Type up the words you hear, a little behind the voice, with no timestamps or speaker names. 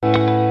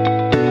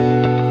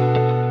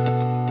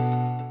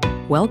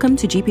Welcome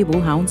to GP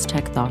Bullhound's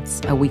Tech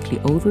Thoughts, a weekly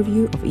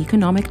overview of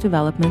economic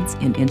developments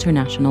in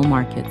international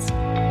markets.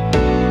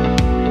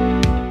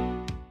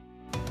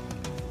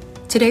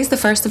 Today's the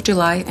 1st of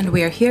July, and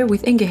we are here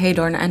with Inge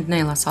Heydorn and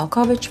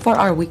Nejla-Selma for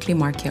our weekly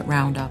market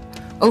roundup.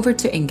 Over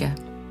to Inge.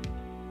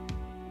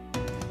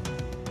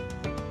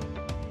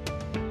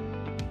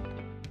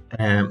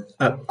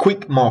 A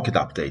quick market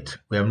update.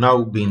 We have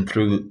now been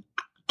through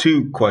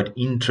two quite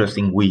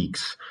interesting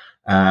weeks.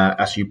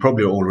 As you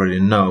probably already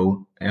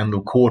know, end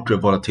of quarter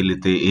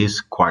volatility is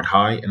quite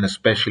high, and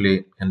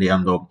especially in the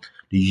end of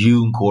the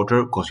June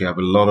quarter, because you have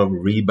a lot of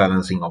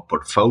rebalancing of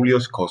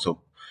portfolios because of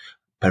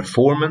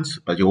performance,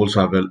 but you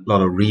also have a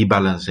lot of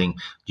rebalancing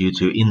due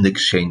to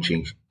index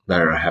changes that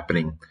are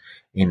happening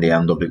in the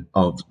end of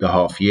the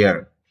half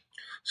year.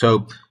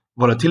 So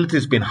volatility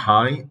has been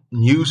high.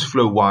 News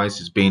flow wise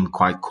has been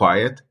quite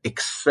quiet,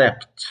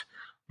 except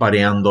by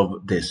the end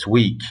of this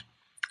week.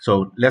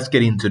 So let's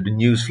get into the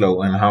news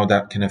flow and how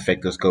that can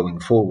affect us going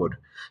forward.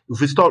 If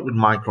we start with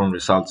Micron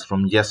results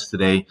from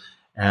yesterday,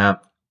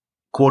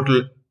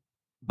 quarter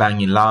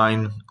bang in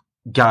line,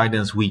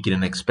 guidance weaker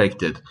than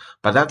expected.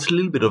 But that's a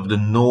little bit of the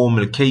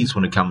normal case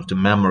when it comes to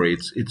memory.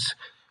 It's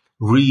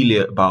really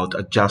about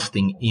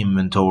adjusting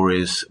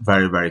inventories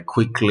very, very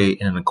quickly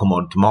in a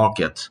commodity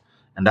market.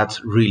 And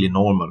that's really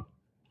normal.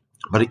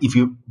 But if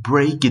you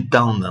break it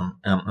down then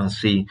and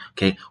see,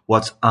 okay,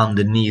 what's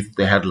underneath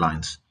the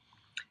headlines.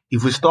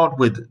 If we start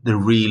with the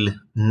real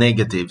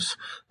negatives,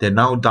 they're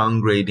now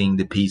downgrading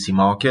the PC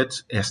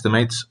market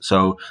estimates.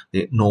 So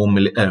they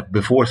normally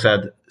before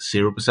said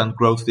 0%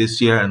 growth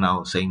this year and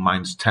now saying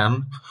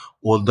 -10,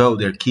 although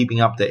they're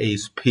keeping up the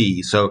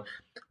ASP. So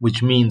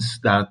which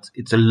means that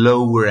it's a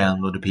lower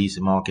end of the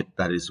PC market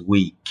that is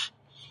weak.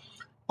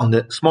 On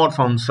the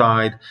smartphone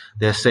side,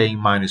 they're saying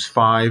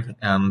 -5,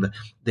 and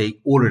they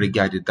already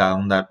guided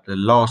down that the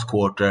last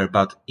quarter,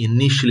 but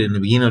initially in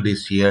the beginning of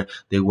this year,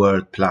 they were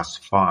at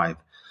 +5.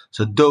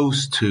 So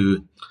those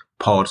two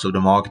parts of the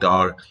market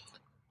are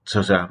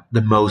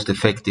the most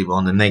effective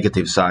on the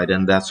negative side,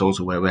 and that's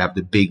also where we have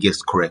the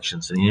biggest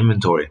corrections in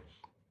inventory.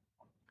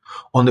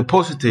 On the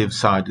positive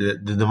side,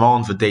 the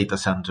demand for data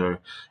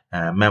center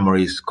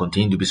memories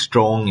continue to be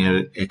strong,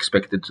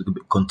 expected to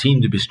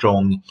continue to be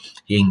strong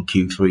in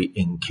Q3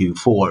 and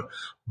Q4.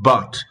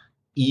 But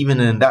even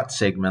in that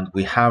segment,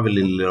 we have a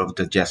little of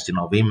digestion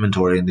of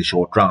inventory in the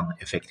short run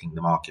affecting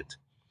the market.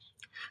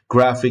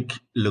 Graphic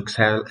looks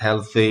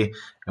healthy,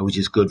 which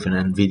is good for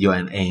NVIDIA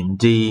and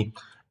AMD.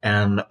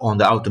 And on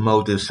the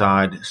automotive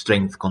side,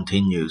 strength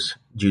continues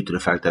due to the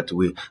fact that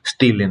we're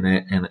still in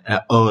an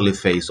early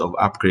phase of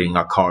upgrading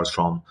our cars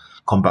from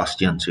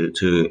combustion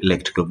to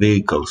electrical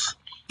vehicles,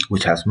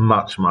 which has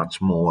much,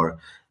 much more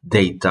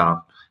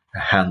data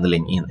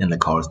handling in the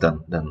cars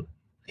than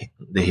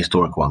the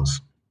historic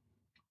ones.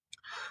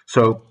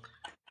 So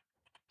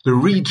the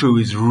read-through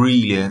is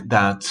really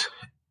that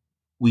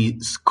we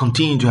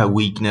continue to have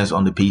weakness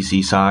on the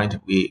PC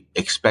side. We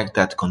expect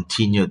that to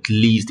continue at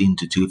least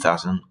into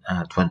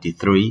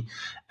 2023.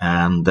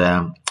 And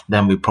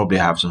then we probably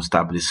have some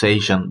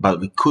stabilization, but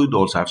we could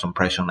also have some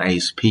pressure on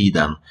ASP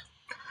then.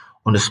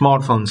 On the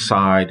smartphone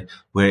side,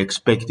 we're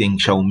expecting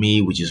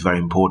Xiaomi, which is very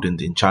important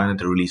in China,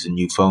 to release a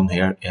new phone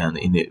here and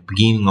in the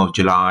beginning of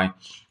July.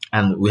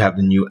 And we have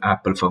the new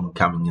Apple phone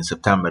coming in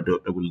September.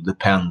 That will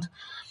depend.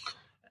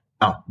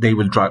 They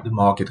will drive the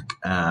market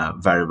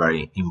very,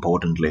 very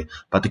importantly.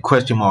 But the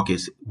question mark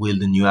is, will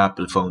the new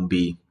Apple phone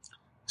be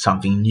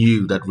something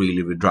new that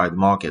really will drive the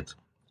market?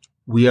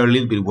 We are a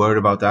little bit worried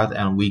about that,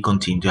 and we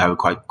continue to have a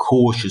quite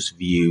cautious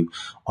view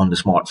on the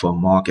smartphone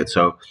market.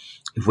 So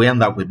if we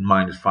end up with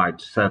 -5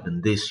 to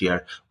 7 this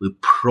year, we'll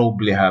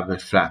probably have a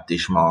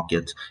flattish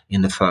market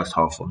in the first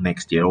half of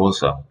next year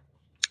also.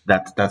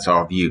 That's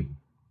our view.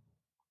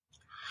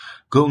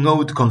 Going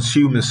over to the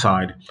consumer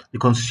side, the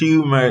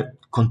consumer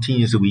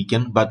continues to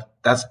weaken, but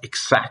that's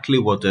exactly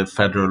what the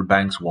federal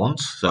banks want.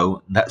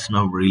 So that's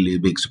not really a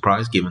big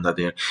surprise given that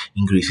they're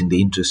increasing the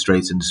interest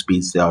rates and the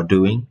speeds they are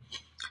doing.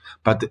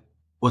 But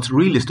what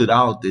really stood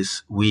out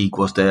this week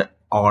was the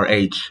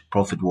RH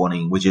profit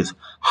warning, which is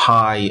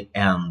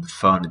high-end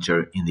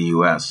furniture in the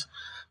US.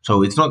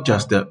 So it's not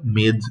just the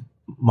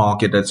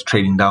mid-market that's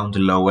trading down to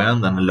low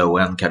end and the low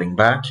end cutting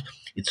back.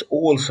 It's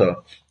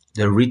also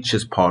the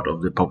richest part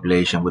of the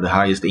population with the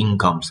highest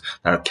incomes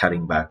that are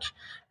cutting back.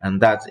 And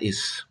that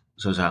is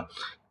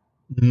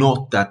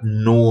not that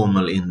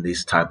normal in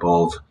this type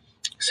of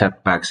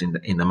setbacks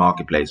in the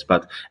marketplace.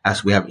 But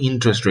as we have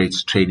interest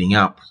rates trading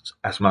up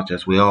as much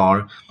as we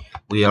are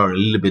a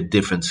little bit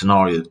different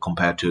scenario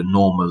compared to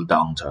normal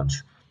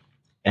downturns.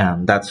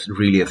 And that's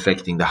really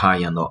affecting the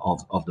high end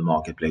of the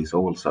marketplace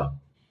also.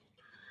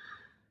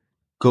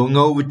 Going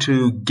over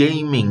to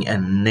gaming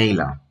and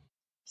Nejla.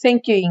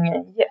 Thank you,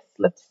 Inge. Yes,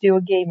 let's do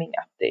a gaming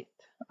update.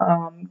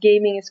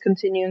 Gaming is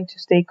continuing to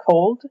stay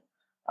cold.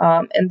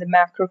 And the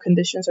macro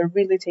conditions are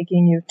really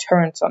taking new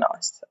turns on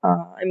us.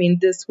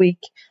 This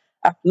week,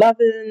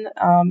 AppLovin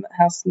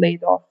has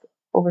laid off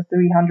over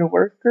 300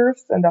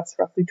 workers, and that's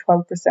roughly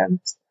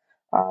 12%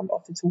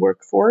 of its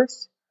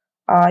workforce.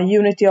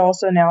 Unity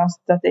also announced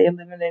that they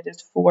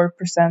eliminated 4%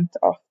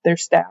 of their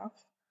staff,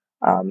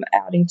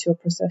 adding to a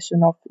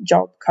procession of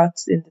job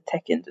cuts in the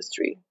tech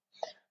industry.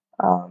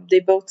 They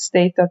both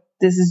state that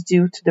this is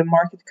due to the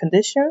market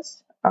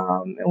conditions,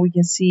 and we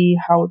can see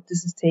how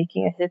this is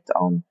taking a hit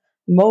on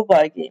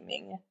mobile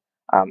gaming,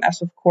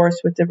 as of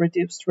course with the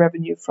reduced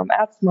revenue from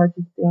ads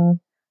marketing,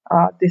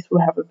 this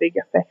will have a big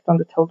effect on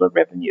the total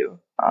revenue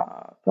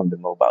from the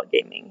mobile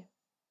gaming.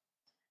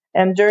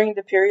 And during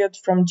the period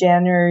from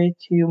January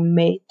to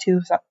May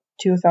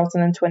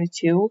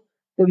 2022,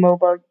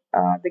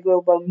 the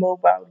global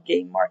mobile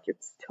game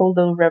market's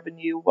total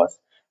revenue was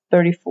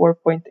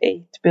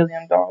 $34.8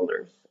 billion,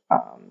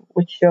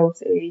 which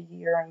shows a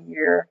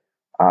year-on-year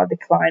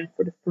decline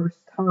for the first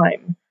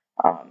time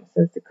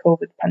since the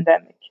COVID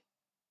pandemic.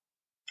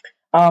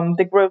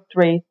 The growth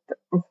rate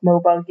of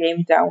mobile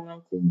game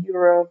downloads in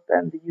Europe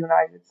and the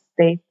United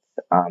States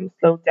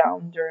slowed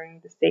down during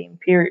the same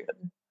period.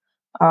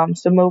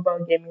 So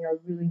mobile gaming are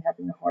really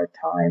having a hard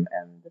time,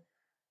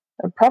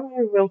 and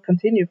probably will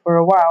continue for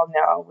a while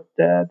now with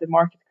the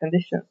market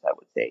conditions, I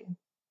would say.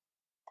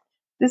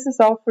 This is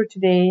all for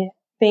today.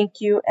 Thank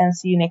you and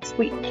see you next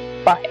week.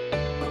 Bye.